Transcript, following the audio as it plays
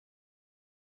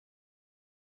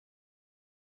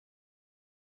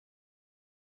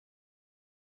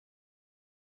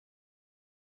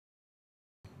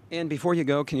And before you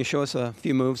go, can you show us a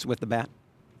few moves with the bat?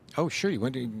 Oh, sure. You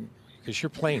want to, because you're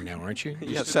playing now, aren't you?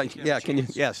 Yes, yeah. Can you?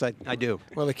 Yes, I do.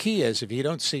 Well, the key is if you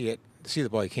don't see the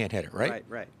ball, you can't hit it, right?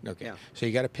 Right. Okay. Yeah. So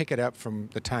you got to pick it up from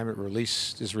the time it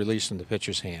is released from the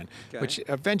pitcher's hand, Okay. which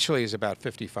eventually is about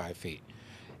 55 feet.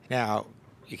 Now,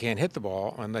 you can't hit the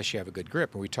ball unless you have a good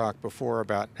grip. And we talked before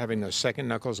about having those second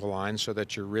knuckles aligned so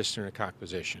that your wrists are in a cocked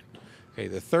position. Okay,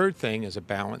 the third thing is a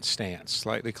balanced stance,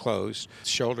 slightly closed,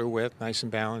 shoulder width, nice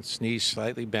and balanced, knees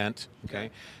slightly bent, okay?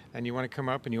 And you want to come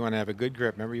up and you want to have a good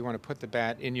grip. Remember, you want to put the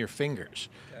bat in your fingers.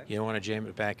 Okay. You don't want to jam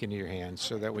it back into your hands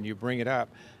so that when you bring it up,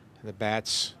 the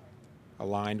bat's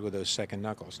aligned with those second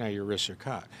knuckles. Now your wrists are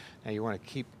caught. Now you want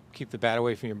to keep the bat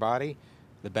away from your body,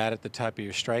 the bat at the top of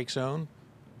your strike zone,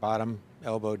 bottom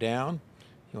elbow down.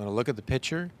 You want to look at the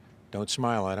pitcher. Don't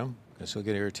smile at him because he'll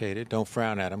get irritated. Don't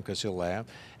frown at him because he'll laugh.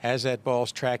 As that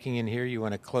ball's tracking in here, you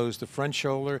want to close the front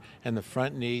shoulder and the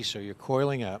front knee so you're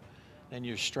coiling up. Then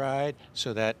your stride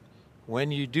so that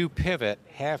when you do pivot,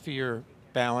 half of your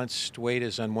balanced weight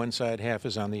is on one side, half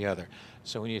is on the other.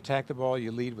 So when you attack the ball,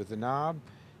 you lead with the knob,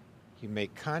 you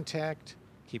make contact,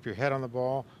 keep your head on the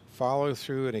ball, follow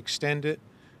through and extend it.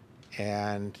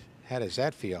 And how does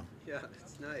that feel? Yeah,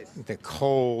 it's nice. The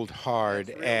cold, hard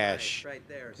That's real ash. nice right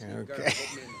there. So Okay. Garvey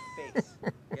hit me in the face.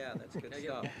 Yeah, that's good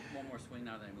stuff. One more swing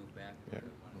now, then I move back. Yeah.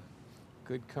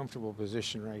 Good, comfortable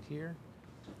position right here.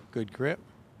 Good grip.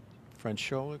 Front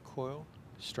shoulder, coil,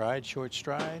 stride, short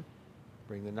stride.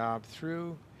 Bring the knob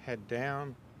through, head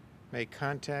down, make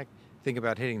contact. Think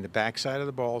about hitting the backside of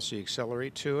the ball so you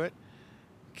accelerate to it.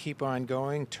 Keep on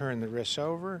going, turn the wrists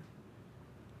over.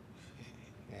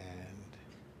 And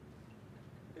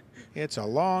it's a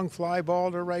long fly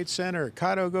ball to right center.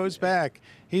 Cotto goes back.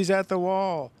 He's at the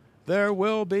wall. There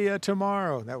will be a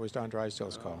tomorrow. That was Don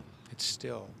Drysdale's call. It's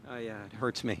still. Oh, yeah, it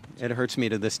hurts me. It hurts me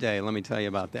to this day. Let me tell you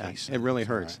about that. Thanks. It really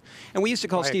hurts. And we used to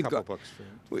call Buy Steve. a couple books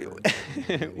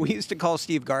We used to call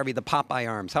Steve Garvey the Popeye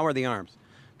arms. How are the arms?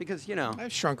 Because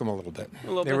I've shrunk them a little bit. A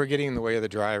little they bit? were getting in the way of the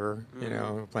driver. You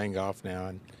know, playing golf now,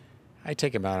 and I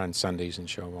take them out on Sundays and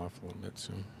show them off a little bit.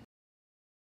 So.